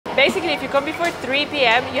Basically, if you come before 3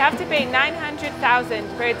 p.m., you have to pay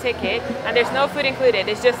 900,000 per ticket, and there's no food included.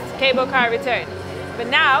 It's just cable car return. But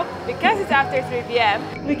now, because it's after 3 p.m.,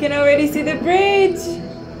 we can already see the bridge.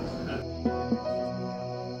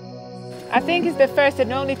 I think it's the first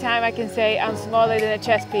and only time I can say I'm smaller than a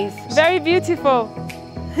chess piece. Very beautiful.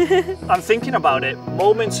 I'm thinking about it.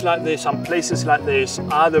 Moments like this and places like this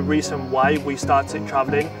are the reason why we started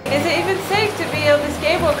traveling. Is it even safe to be on this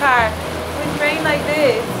cable car with rain like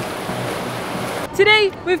this?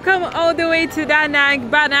 Today we've come all the way to Da Nang,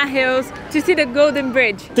 Ba Na Hills to see the Golden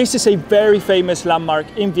Bridge. This is a very famous landmark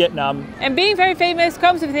in Vietnam. And being very famous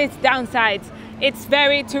comes with its downsides. It's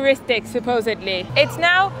very touristic, supposedly. It's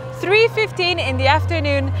now 3:15 in the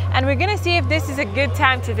afternoon, and we're gonna see if this is a good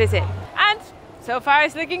time to visit. And so far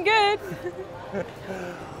it's looking good.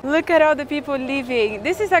 Look at all the people leaving.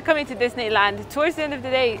 This is like coming to Disneyland. Towards the end of the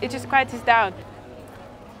day, it just quiets us down.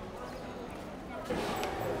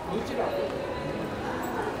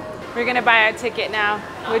 We're gonna buy our ticket now.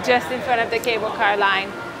 We're just in front of the cable car line.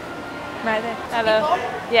 Right there. Hello.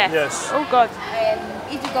 Yes. Yes. Oh God. And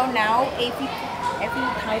if you go now,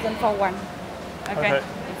 80,000 for one. Okay.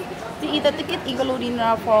 The ticket including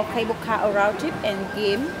for cable car round trip and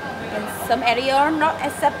game. And some area not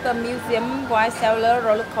accept the museum, wide seller,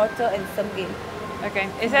 roller coaster, and some game. Okay.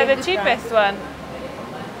 Is that the cheapest one?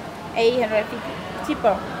 850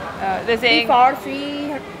 cheaper. There's a Before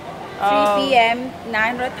 3 p.m.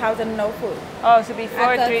 900,000 no food. Oh, so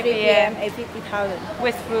before After 3 p.m. 850,000.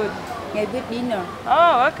 with food. Yeah, with dinner.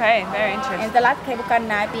 Oh, okay. Very And interesting. the last cable car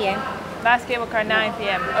 9 p.m. Last cable car 9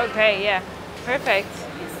 p.m. Okay, yeah. Perfect.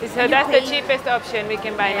 So that's the cheapest option we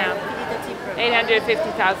can buy now.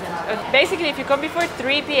 850,000. Basically, if you come before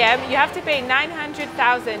 3 p.m., you have to pay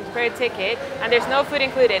 900,000 per ticket, and there's no food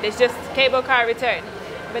included. It's just cable car return.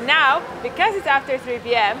 But now, because it's after 3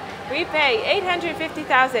 p.m., we pay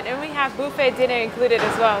 850,000, and we have buffet dinner included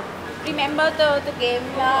as well. Remember the game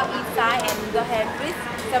inside and the hand bridge,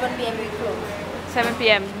 7 p.m. we close. 7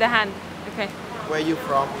 p.m. The hand. Okay. Where are you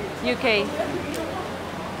from? UK.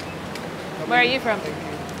 Where are you from?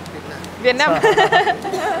 Vietnam.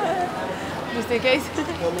 Just in case.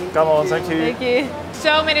 Come on, thank you. Thank you.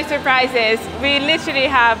 So many surprises. We literally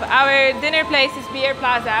have our dinner place is Beer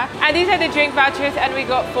Plaza, and these are the drink vouchers, and we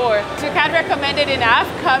got 4. So can't recommend it enough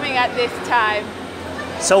coming at this time.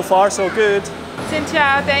 So far, so good. Xin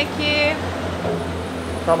chào, thank you.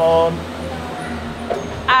 Come on.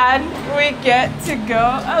 And we get to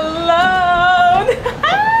go alone.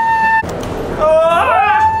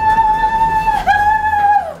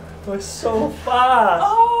 We're so fast.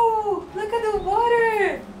 Oh, look at the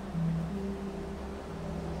water.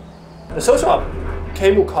 There's also a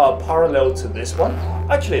cable car parallel to this one.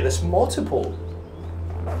 Actually, there's multiple.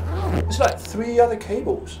 There's like 3 other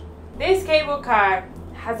cables. This cable car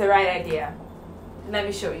has the right idea. Let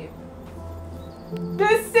me show you.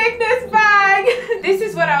 The sickness bag! This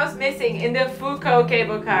is what I was missing in the Foucault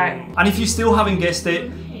cable car. And if you still haven't guessed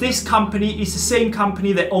it, this company is the same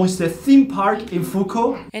company that owns the theme park in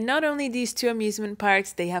Foucault. And not only these 2 amusement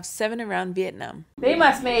parks, they have 7 around Vietnam. They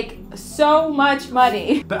must make so much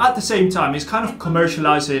money. But at the same time, it's kind of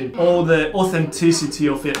commercializing all the authenticity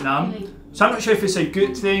of Vietnam. So I'm not sure if it's a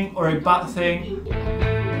good thing or a bad thing.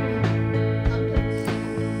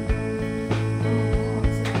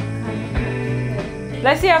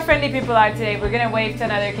 Let's see how friendly people are today. We're gonna wave to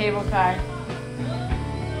another cable car.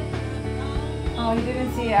 Oh, he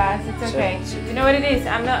didn't see us. It's okay. You know what it is?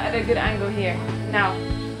 I'm not at a good angle here. Now.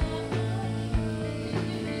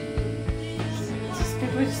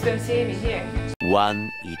 People just don't see me here. One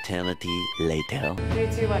eternity later. 3,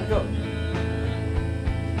 2, 1, go.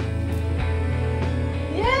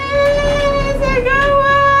 Yes! I got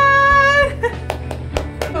one!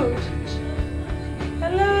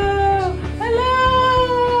 Hello! Hello!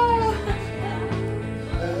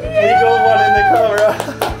 We got one in the camera.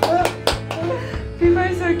 People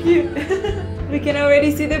are so cute. We can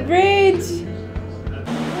already see the bridge.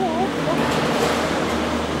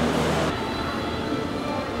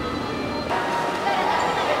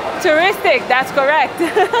 Touristic, that's correct.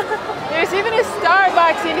 There's even a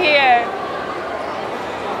Starbucks in here.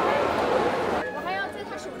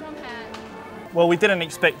 Well, we didn't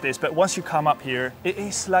expect this, but once you come up here, it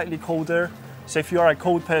is slightly colder. So if you are a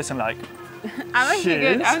cold person like I'm actually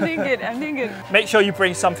good. I'm doing good. I'm doing good. make sure you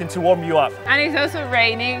bring something to warm you up. And it's also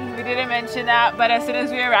raining. We didn't mention that, but as soon as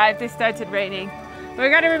we arrived, it started raining. But we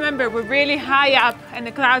gotta remember, we're really high up and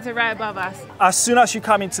the clouds are right above us. As soon as you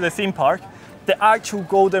come into the theme park, the actual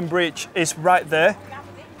Golden Bridge is right there.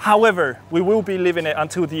 However, we will be leaving it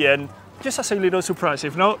until the end, just as a little surprise,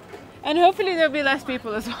 if not. And hopefully there'll be less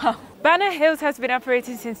people as well. Banner Hills has been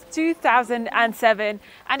operating since 2007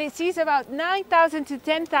 and it sees about 9,000 to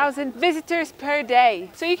 10,000 visitors per day.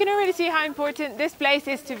 So you can already see how important this place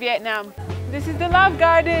is to Vietnam. This is the Love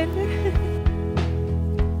Garden.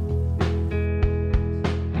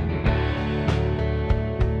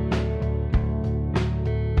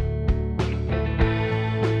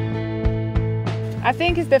 I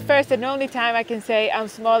think it's the first and only time I can say I'm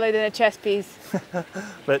smaller than a chess piece.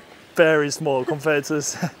 But very small compared to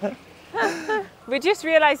us. We're just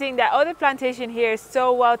realizing that all the plantation here is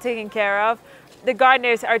so well taken care of. The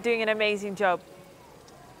gardeners are doing an amazing job.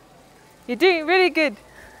 You're doing really good.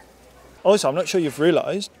 Also, I'm not sure you've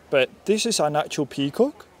realised, but this is an actual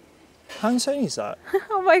peacock. How insane is that?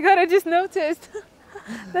 Oh my God, I just noticed.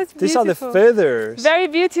 That's beautiful. These are the feathers. Very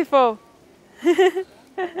beautiful.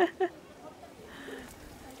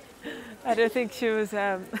 I don't think she was in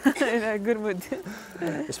a good mood.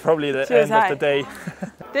 It's probably the end of the day.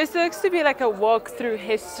 This looks to be like a walk through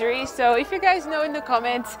history, so if you guys know in the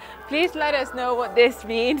comments, please let us know what this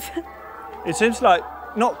means. It seems like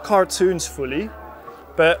not cartoons fully,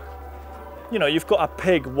 but you know, you've got a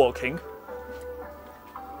pig walking.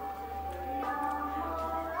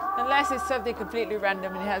 Unless it's something completely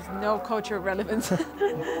random and it has no cultural relevance,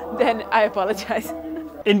 then I apologize.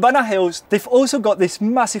 In Banner Hills, they've also got this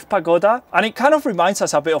massive pagoda, and it kind of reminds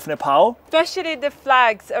us a bit of Nepal. Especially the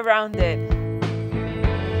flags around it.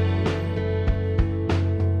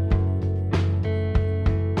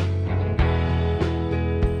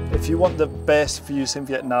 If you want the best views in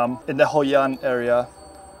Vietnam, in the Hoi An area,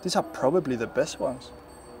 these are probably the best ones.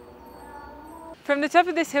 From the top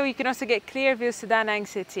of this hill, you can also get clear views to Da Nang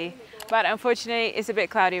city, but unfortunately, it's a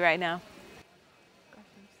bit cloudy right now.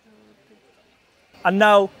 And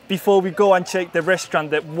now, before we go and check the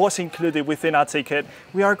restaurant that was included within our ticket,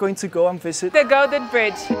 we are going to go and visit the Golden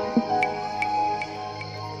Bridge.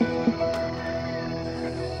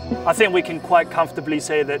 I think we can quite comfortably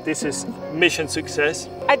say that this is mission success.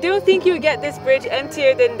 I do think you get this bridge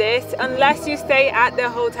emptier than this unless you stay at the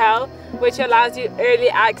hotel, which allows you early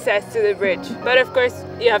access to the bridge. But of course,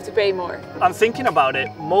 you have to pay more. I'm thinking about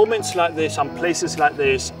it. Moments like this and places like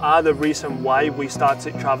this are the reason why we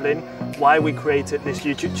started traveling, why we created this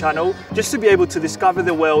YouTube channel, just to be able to discover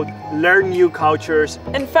the world, learn new cultures,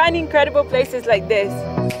 and find incredible places like this.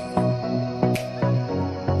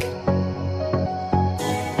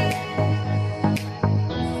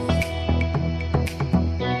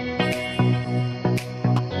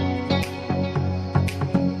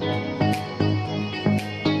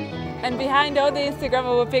 And behind all the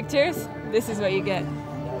Instagrammable pictures, this is what you get.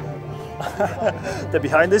 The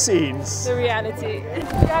behind the scenes. The reality.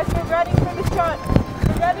 Guys, we're running for the shot.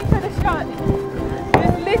 We're running for the shot.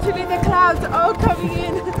 There's literally the clouds all coming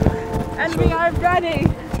in. And we are running.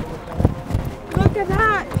 Look at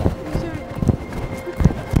that.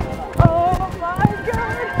 Oh my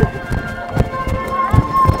God.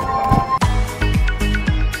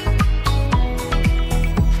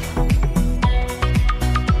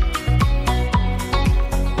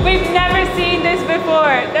 We've never seen this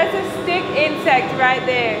before. That's a stick insect right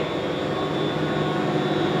there.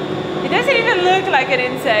 It doesn't even look like an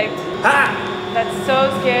insect. Ha! That's so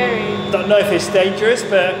scary. Don't know if it's dangerous,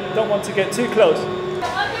 but don't want to get too close.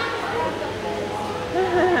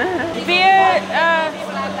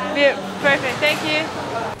 Beer, perfect, thank you.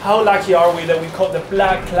 How lucky are we that we caught the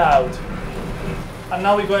black cloud? And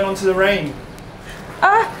now we're going on to the rain.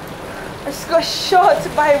 I just got shot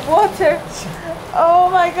by water. Oh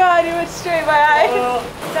my God, it went straight my eye.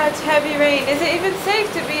 Such heavy rain. Is it even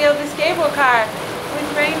safe to be on this cable car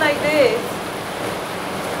with rain like this?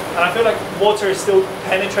 And I feel like water is still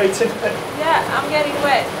penetrating. Yeah, I'm getting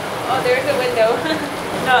wet. Oh, there's a window.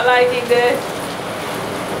 Not liking this.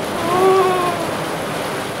 Ooh.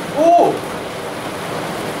 Ooh!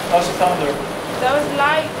 That was thunder. That was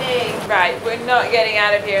lightning. Right, we're not getting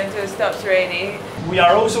out of here until it stops raining. We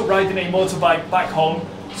are also riding a motorbike back home,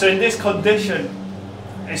 so in this condition,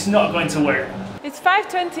 it's not going to work. It's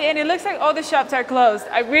 5:20 and it looks like all the shops are closed.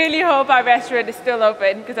 I really hope our restaurant is still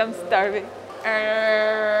open because I'm starving.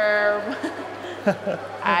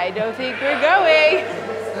 I don't think we're going.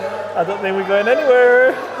 I don't think we're going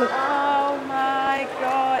anywhere. Oh my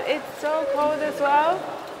God, it's so cold as well.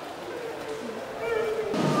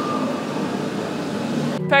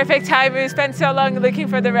 Perfect time. We spent so long looking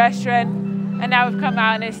for the restaurant and now we've come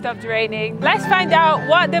out and it stopped raining. Let's find out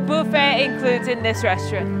what the buffet includes in this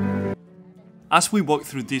restaurant. As we walk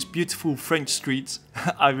through these beautiful French streets,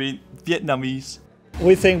 I mean Vietnamese,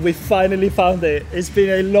 we think we finally found it. It's been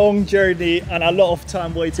a long journey and a lot of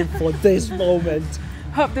time waiting for this moment.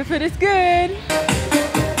 Hope the food is good.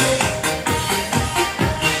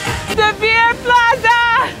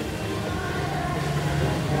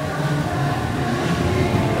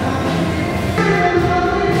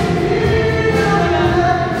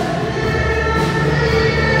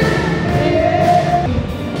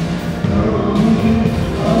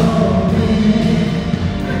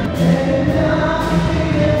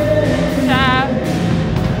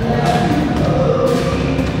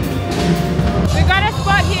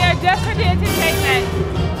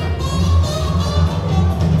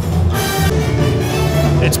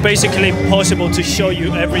 It's basically impossible to show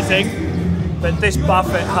you everything, but this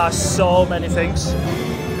buffet has so many things.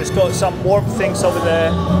 It's got some warm things over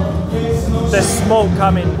there. There's smoke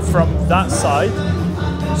coming from that side,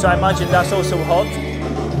 so I imagine that's also hot.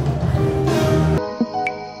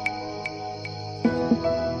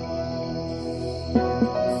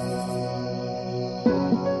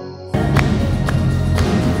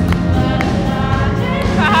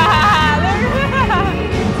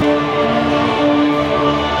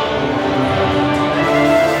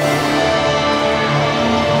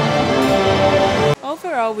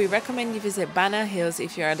 Overall, we recommend you visit Ba Na Hills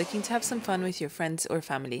if you are looking to have some fun with your friends or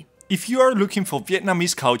family. If you are looking for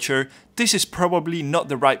Vietnamese culture, this is probably not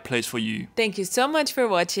the right place for you. Thank you so much for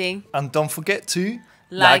watching. And don't forget to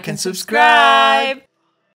Like and subscribe!